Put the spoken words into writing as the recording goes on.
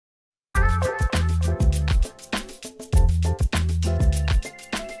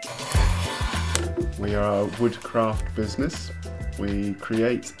We are a woodcraft business. We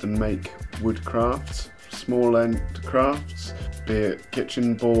create and make wood crafts, small end crafts, be it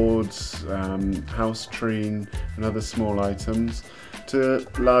kitchen boards, house treen and other small items, to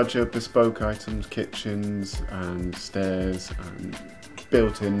larger bespoke items, kitchens and stairs and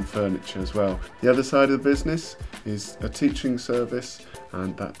built-in furniture as well. The other side of the business is a teaching service,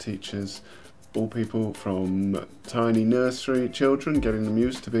 and that teaches all people from tiny nursery children, getting them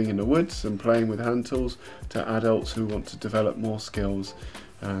used to being in the woods and playing with hand tools, to adults who want to develop more skills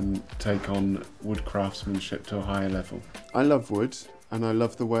and take on wood craftsmanship to a higher level. I love wood, and I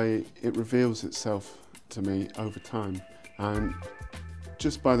love the way it reveals itself to me over time. And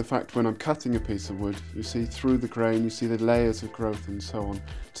just by the fact when I'm cutting a piece of wood, you see through the grain, you see the layers of growth and so on.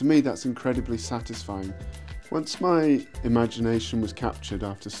 To me, that's incredibly satisfying. Once my imagination was captured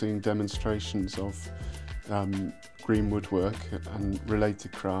after seeing demonstrations of green woodwork and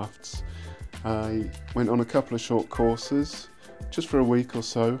related crafts, I went on a couple of short courses, just for a week or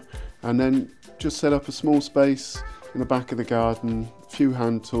so, and then just set up a small space in the back of the garden, a few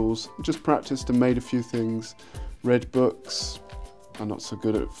hand tools, just practiced and made a few things, read books. I'm not so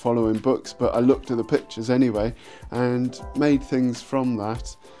good at following books, but I looked at the pictures anyway and made things from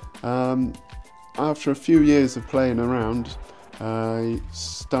that. After a few years of playing around, I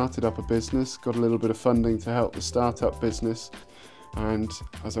started up a business, got a little bit of funding to help the start-up business, and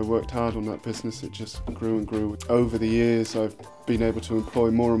as I worked hard on that business, it just grew and grew. Over the years, I've been able to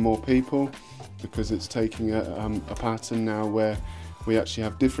employ more and more people, because it's taking a pattern now where we actually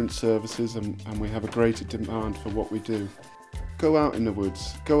have different services and we have a greater demand for what we do. Go out in the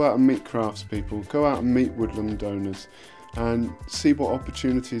woods, go out and meet craftspeople, go out and meet woodland owners, and see what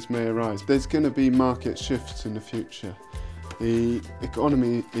opportunities may arise. There's going to be market shifts in the future. The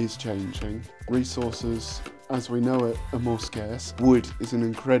economy is changing. Resources, as we know it, are more scarce. Wood is an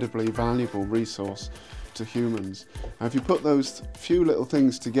incredibly valuable resource to humans. Now, if you put those few little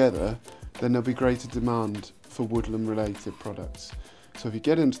things together, then there'll be greater demand for woodland related products. So if you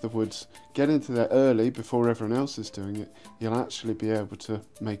get into the woods, get into there early before everyone else is doing it, you'll actually be able to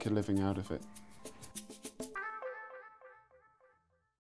make a living out of it.